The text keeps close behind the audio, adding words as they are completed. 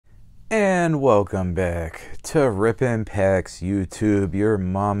And welcome back to Rippin' Packs YouTube, your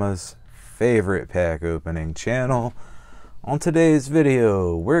mama's favorite pack opening channel. On today's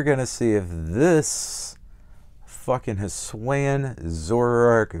video, we're gonna see if this fucking Hisuian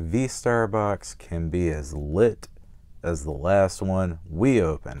Zoroark V-Star box can be as lit as the last one we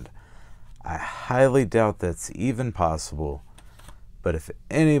opened. I highly doubt that's even possible, but if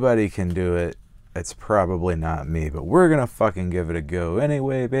anybody can do it, it's probably not me. But we're gonna fucking give it a go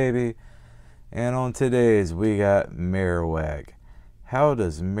anyway, baby. And on today's, we got Marowak. How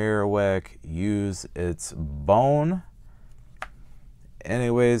does Marowak use its bone?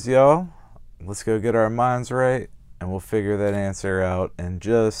 Anyways, y'all, let's go get our minds right, and we'll figure that answer out in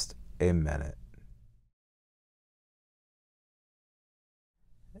just a minute.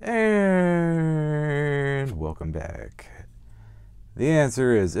 And welcome back. The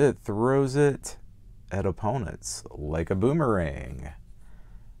answer is it throws it at opponents like a boomerang.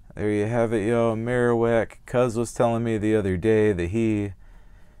 There you have it, y'all. Marowak. Cuz was telling me the other day that he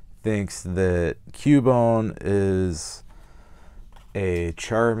thinks that Cubone is a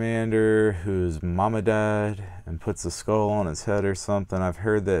Charmander whose mama died and puts a skull on its head or something. I've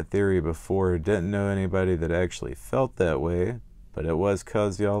heard that theory before. Didn't know anybody that actually felt that way, but it was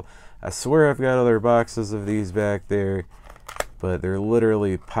Cuz, y'all. I swear I've got other boxes of these back there, but they're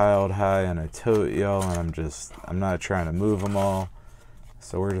literally piled high in a tote, y'all, and I'm not trying to move them all.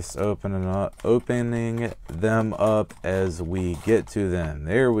 So we're just opening them up as we get to them.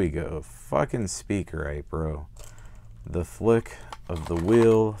 There we go. Fucking speak right, bro. The flick of the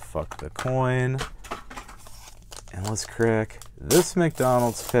wheel. Fuck the coin. And let's crack this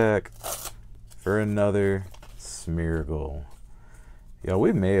McDonald's pack for another Smeargle. Yo,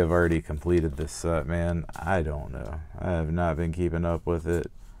 we may have already completed this set, man. I don't know. I have not been keeping up with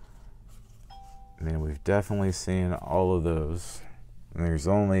it. I mean, we've definitely seen all of those. And there's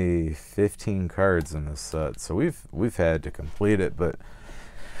only 15 cards in this set, so we've had to complete it. But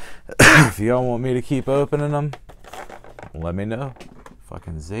if y'all want me to keep opening them, let me know.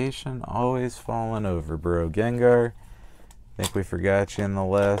 Fucking Zacian always falling over, bro. Gengar, I think we forgot you in the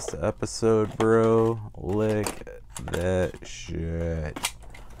last episode, bro. Lick that shit.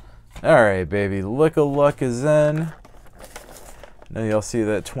 Alright, baby. Lick of Luck is in. Now y'all see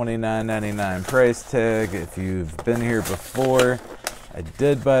that $29.99 price tag. If you've been here before, I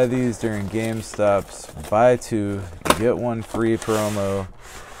did buy these during GameStop's buy two, get one free promo.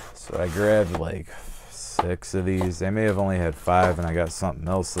 So I grabbed like 6 of these. They may have only had 5, and I got something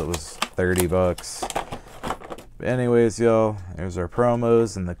else that was 30 bucks. But anyways, y'all, there's our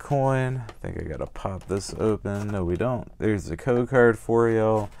promos and the coin. I think I gotta pop this open. No, we don't. There's the code card for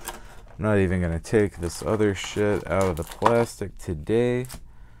y'all. I'm not even gonna take this other shit out of the plastic today.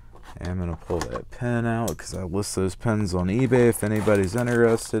 I'm gonna pull that pen out because I list those pens on eBay if anybody's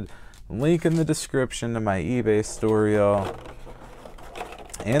interested. Link in the description to my eBay store, y'all,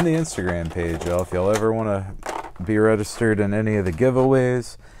 and the Instagram page, y'all, if y'all ever want to be registered in any of the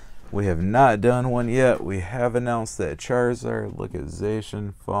giveaways. We have not done one yet. We have announced that Charizard. Look at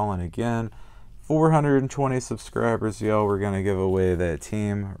Zacian falling again. 420 subscribers, y'all. We're gonna give away that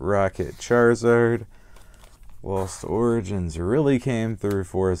Team Rocket Charizard. Lost Origins really came through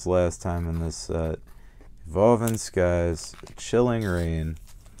for us last time in this set. Evolving Skies, Chilling Rain,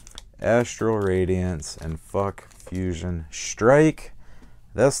 Astral Radiance, and fuck Fusion Strike.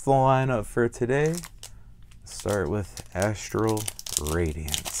 That's the lineup for today. Start with Astral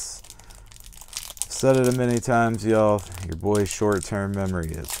Radiance. Said it many times, y'all. Your boy's short-term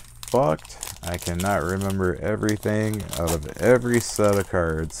memory is fucked. I cannot remember everything out of every set of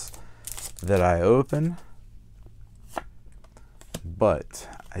cards that I open. But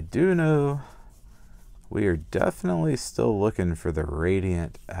I do know we are definitely still looking for the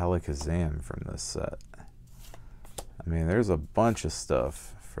Radiant Alakazam from this set. I mean, there's a bunch of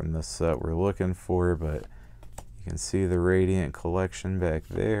stuff from this set we're looking for, but you can see the Radiant collection back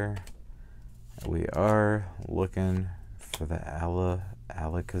there. We are looking for the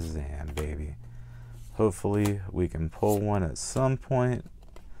Alakazam, baby. Hopefully we can pull one at some point,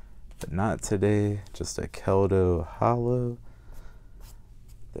 but not today. Just a Keldo Hollow.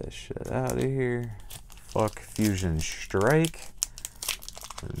 That shit out of here. Fuck Fusion Strike.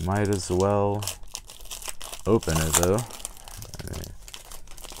 We might as well open it though.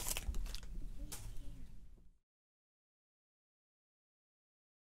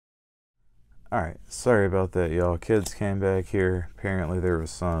 Alright, sorry about that, y'all. Kids came back here. Apparently there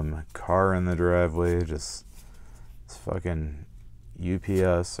was some car in the driveway. Just it's fucking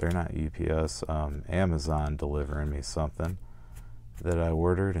UPS, or not UPS, Amazon delivering me something that I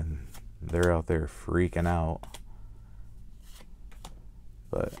ordered, and they're out there freaking out.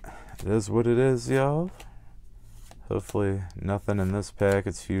 But It is what it is, y'all. Hopefully nothing in this pack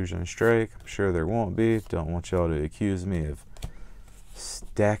is Fusion Strike. I'm sure there won't be. Don't want y'all to accuse me of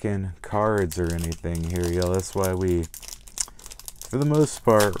stacking cards or anything here, y'all. That's why we, for the most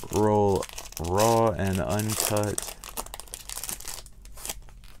part, roll raw and uncut,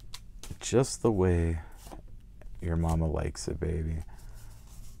 just the way your mama likes it, baby.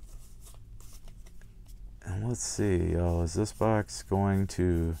 And let's see, y'all, is this box going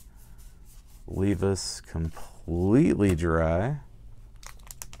to leave us completely dry?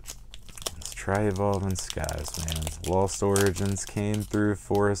 Let's try Evolving Skies, man. Lost Origins came through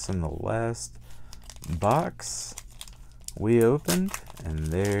for us in the last box we opened, and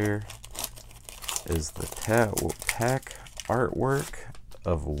there is the pack artwork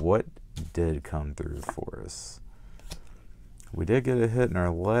of what did come through for us. We did get a hit in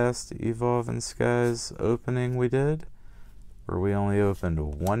our last Evolving Skies opening we did, where we only opened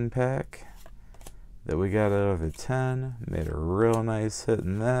one pack that we got out of a 10. Made a real nice hit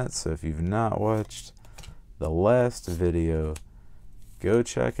in that, so if you've not watched the last video, go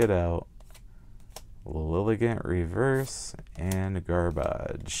check it out. Lilligant Reverse and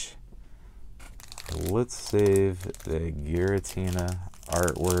Garbage. Let's save the Giratina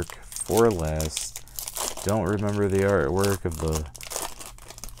artwork for last. Don't remember the artwork of the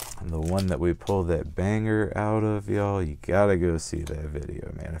one that we pulled that banger out of, y'all. You gotta go see that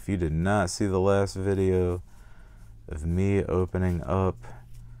video, man. If you did not see the last video of me opening up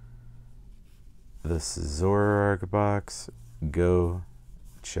this Zoroark box, go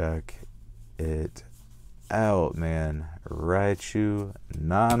check it out, man. Raichu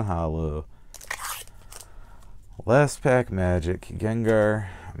non-holo. Last pack magic. Gengar,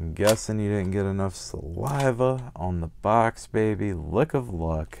 I'm guessing you didn't get enough saliva on the box, baby. Lick of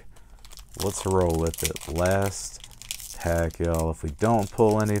luck. Let's roll with it. Last pack, y'all. If we don't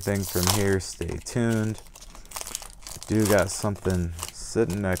pull anything from here, stay tuned. I do got something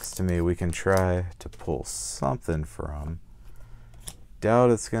sitting next to me we can try to pull something from.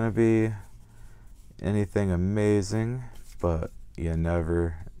 Doubt it's going to be anything amazing, but you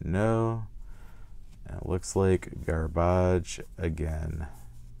never know. And it looks like Garbage again.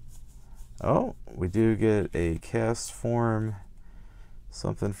 Oh, we do get a cast form,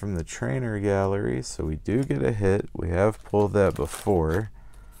 something from the trainer gallery, so we do get a hit. We have pulled that before.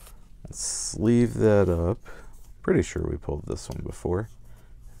 Let's sleeve that up. Pretty sure we pulled this one before.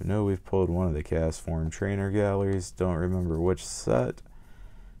 I know we've pulled one of the cast form trainer galleries. Don't remember which set,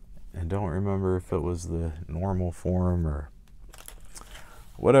 and don't remember if it was the normal form or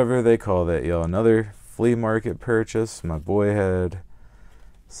whatever they call that, y'all. Another flea market purchase. My boy had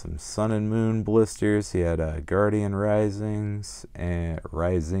some Sun and Moon blisters. He had Guardian Risings and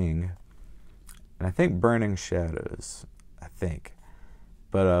Rising, and I think Burning Shadows, I think.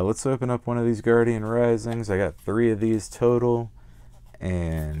 But let's open up one of these Guardian Risings. I got 3 of these total,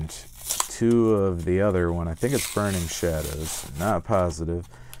 and 2 of the other one. I think it's Burning Shadows, not positive.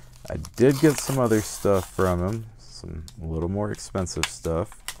 I did get some other stuff from him, some a little more expensive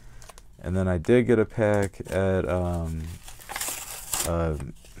stuff. And then I did get a pack at,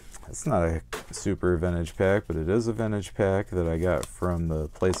 it's not a super vintage pack, but it is a vintage pack that I got from the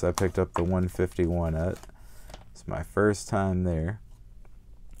place I picked up the 151 at. It's my first time there.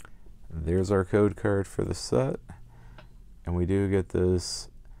 There's our code card for the set. And we do get this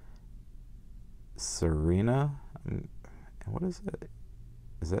Serena. What is it?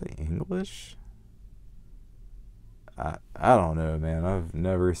 Is that English? I don't know, man. I've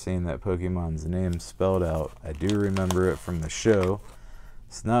never seen that Pokemon's name spelled out. I do remember it from the show.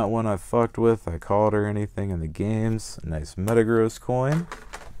 It's not one I've fucked with. I caught or anything in the games. A nice Metagross coin.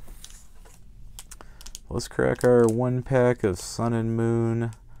 Let's crack our 1 pack of Sun and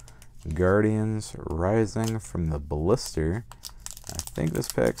Moon Guardians Rising from the blister. I think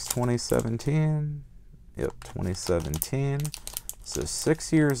this pack's 2017. Yep, 2017. So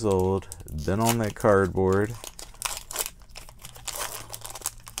 6 years old. Been on that cardboard.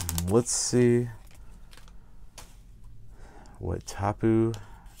 Let's see what Tapu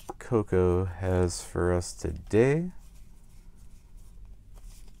Koko has for us today.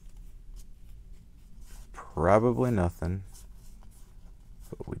 Probably nothing,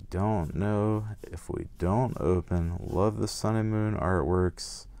 but we don't know if we don't open. Love the Sun and Moon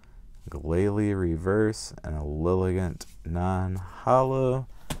artworks. Glalie Reverse and a Lilligant non-holo.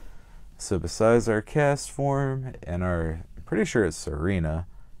 So besides our cast form and our, I'm pretty sure it's Serena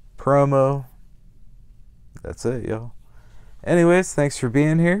promo, that's it, y'all. Anyways, thanks for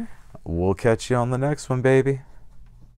being here. We'll catch you on the next one, baby.